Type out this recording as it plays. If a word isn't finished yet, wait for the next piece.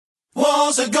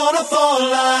walls are gonna fall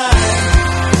like.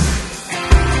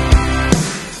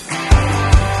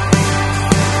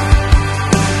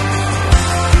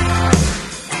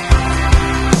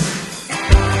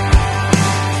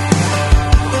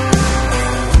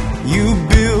 You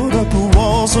build up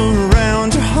walls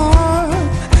around your heart.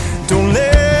 Don't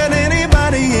let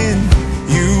anybody in.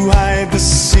 You hide the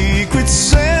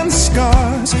secrets and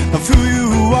scars of who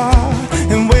you are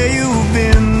and where you've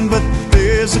been. But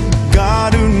there's a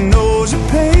God who knows your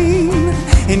pain.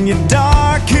 In your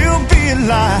dark he'll be a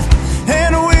light.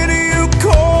 And when you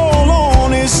call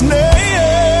on his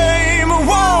name,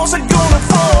 walls are gonna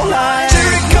fall like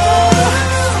Jericho,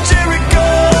 Jericho,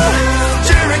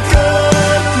 Jericho.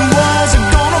 Walls are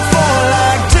gonna fall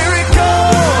like Jericho,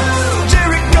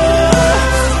 Jericho,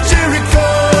 Jericho.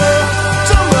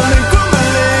 Tumbling,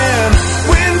 crumbling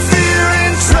when fear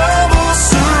and trouble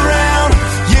surround.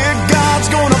 Yeah, God's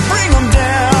gonna bring them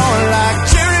down like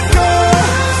Jericho,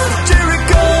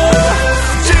 Jericho,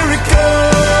 Jericho.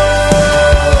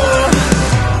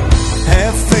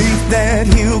 Have faith that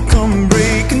he'll come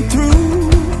breaking through.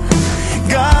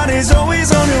 God is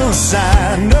always on your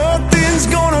side. Nothing's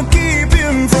gonna keep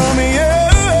him from you.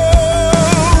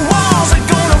 Walls are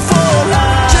gonna fall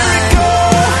like Jericho,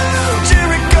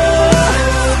 Jericho,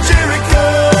 Jericho.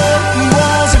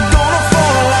 Walls are gonna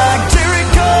fall like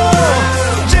Jericho,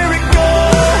 Jericho,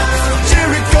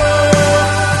 Jericho.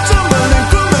 Tumbling,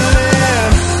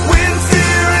 crumbling when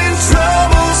fear and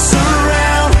trouble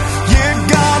surround. Yeah,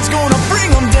 God's gonna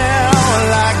bring them down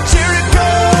like Jericho,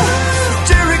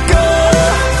 Jericho,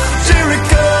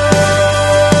 Jericho.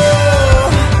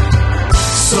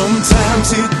 Sometimes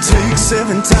it takes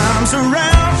 7 times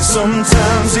around.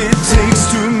 Sometimes it takes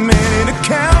too many to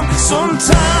count.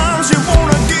 Sometimes you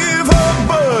wanna give up,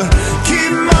 but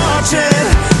keep marching,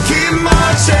 keep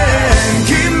marching,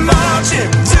 keep marching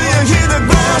till you hear the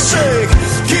ground shake.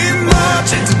 Keep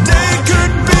marching, today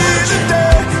could be the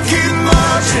day. Keep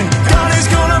marching, God is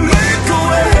gonna make a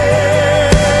way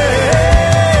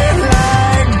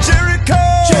like Jericho,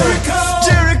 Jericho,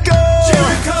 Jericho,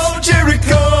 Jericho,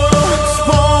 Jericho.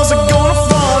 Walls are gonna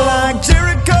fall like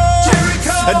Jericho,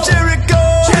 Jericho, Jericho,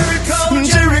 Jericho,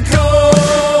 Jericho.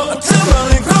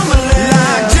 Tumbling, crumbling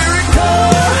like Jericho,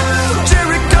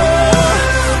 Jericho,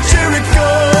 Jericho.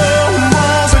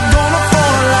 Walls are gonna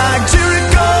fall like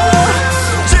Jericho,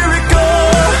 Jericho,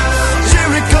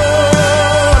 Jericho.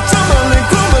 Tumbling,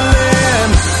 crumbling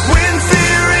when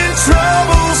fear and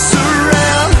trouble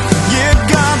surround. Yeah,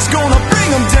 God's gonna bring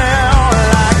them down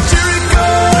like Jericho,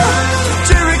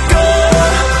 Jericho,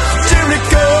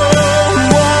 Jericho.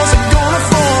 Walls are gonna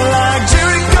fall like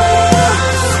Jericho,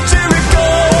 Jericho,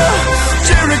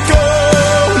 Jericho.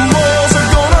 Walls are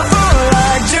gonna fall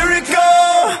like Jericho,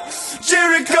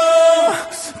 Jericho,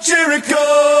 Jericho.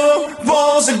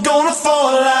 Walls are gonna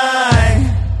fall like